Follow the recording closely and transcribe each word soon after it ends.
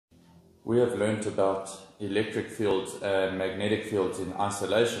We have learnt about electric fields and magnetic fields in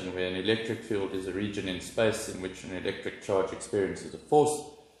isolation, where an electric field is a region in space in which an electric charge experiences a force.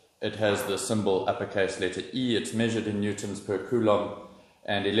 It has the symbol uppercase letter E, it's measured in newtons per coulomb,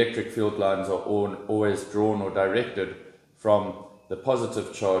 and electric field lines are always drawn or directed from the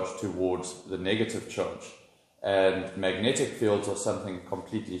positive charge towards the negative charge. And magnetic fields are something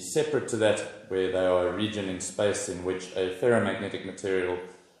completely separate to that, where they are a region in space in which a ferromagnetic material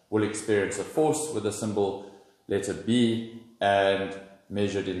will experience a force with the symbol letter B, and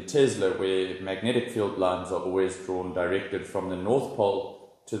measured in Tesla, where magnetic field lines are always drawn directed from the north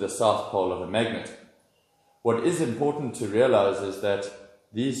pole to the south pole of a magnet. What is important to realize is that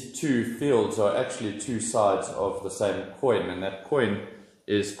these two fields are actually two sides of the same coin, and that coin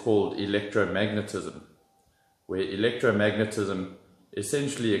is called electromagnetism, where electromagnetism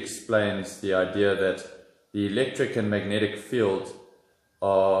essentially explains the idea that the electric and magnetic field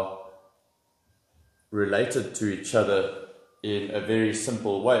are related to each other in a very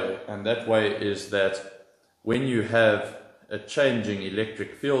simple way, and that way is that when you have a changing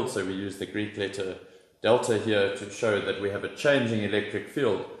electric field, so we use the Greek letter delta here to show that we have a changing electric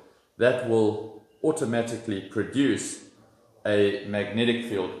field, that will automatically produce a magnetic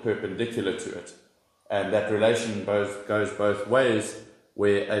field perpendicular to it. And that relation goes both ways,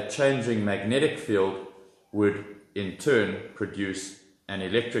 where a changing magnetic field would in turn produce an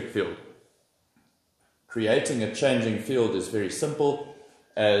electric field. Creating a changing field is very simple,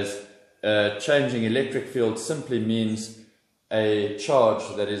 as a changing electric field simply means a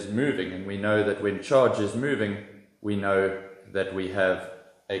charge that is moving, and we know that when charge is moving, we know that we have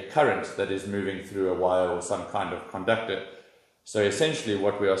a current that is moving through a wire or some kind of conductor. So essentially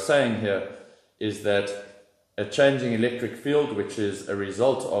what we are saying here is that a changing electric field, which is a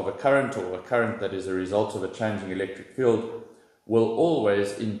result of a current, or a current that is a result of a changing electric field, will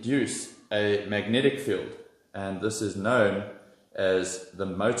always induce a magnetic field, and this is known as the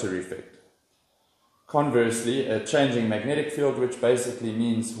motor effect. Conversely, a changing magnetic field, which basically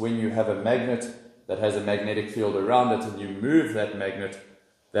means when you have a magnet that has a magnetic field around it and you move that magnet,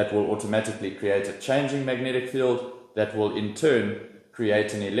 that will automatically create a changing magnetic field that will in turn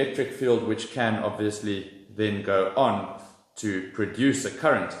create an electric field, which can obviously then go on to produce a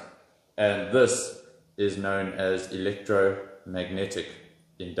current, and this is known as electromagnetic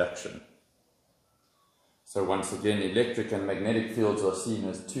induction. So once again, electric and magnetic fields are seen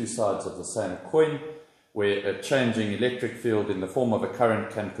as two sides of the same coin, where a changing electric field in the form of a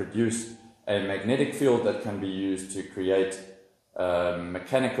current can produce a magnetic field that can be used to create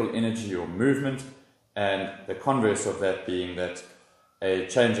mechanical energy or movement, and the converse of that being that a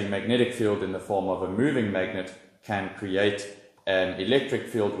changing magnetic field in the form of a moving magnet can create an electric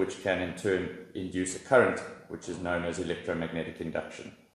field, which can in turn induce a current, which is known as electromagnetic induction.